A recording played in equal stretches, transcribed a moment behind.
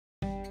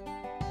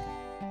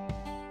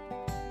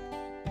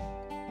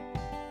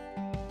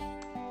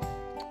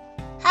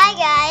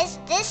Hi guys,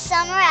 this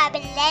summer I've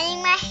been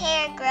letting my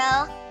hair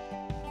grow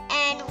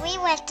and we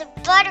went to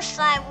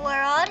Butterfly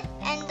World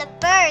and the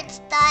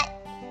birds thought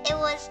it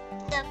was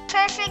the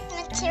perfect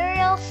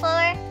material for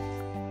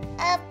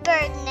a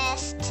bird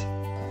nest.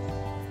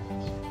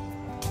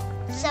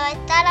 So I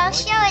thought I'll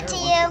show it to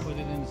you. Put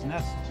it in his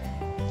nest.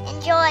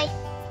 Enjoy.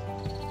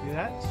 See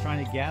that? It's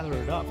trying to gather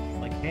it up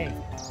like hay.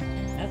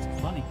 That's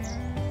funny.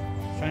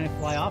 He's trying to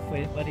fly off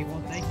with it, but he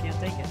can't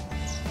take it.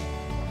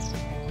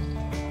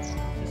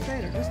 Just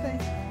stay there, just stay.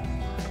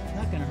 It's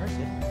not gonna hurt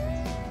you.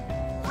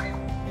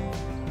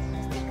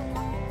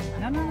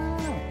 No.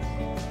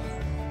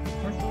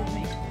 Turn towards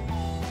me.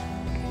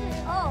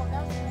 Oh,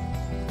 that was...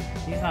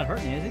 He's not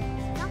hurting you, is he?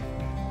 No.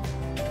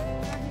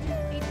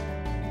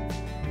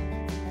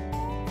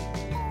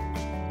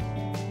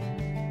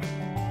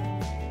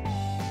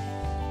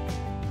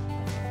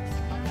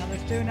 Now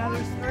there's two, now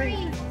there's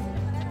three.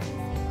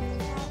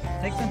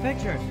 Take some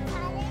pictures.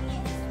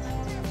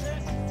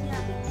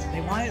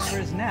 They want it for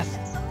his nest.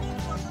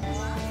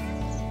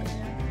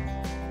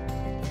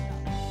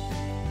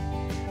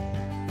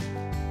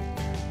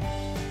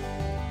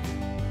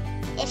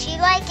 If you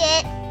like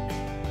it,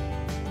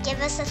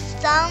 give us a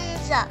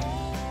thumbs up.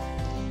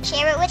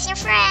 Share it with your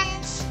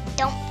friends.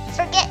 Don't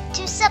forget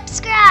to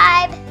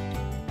subscribe.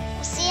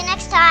 We'll see you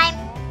next time.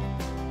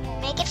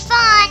 Make it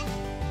fun.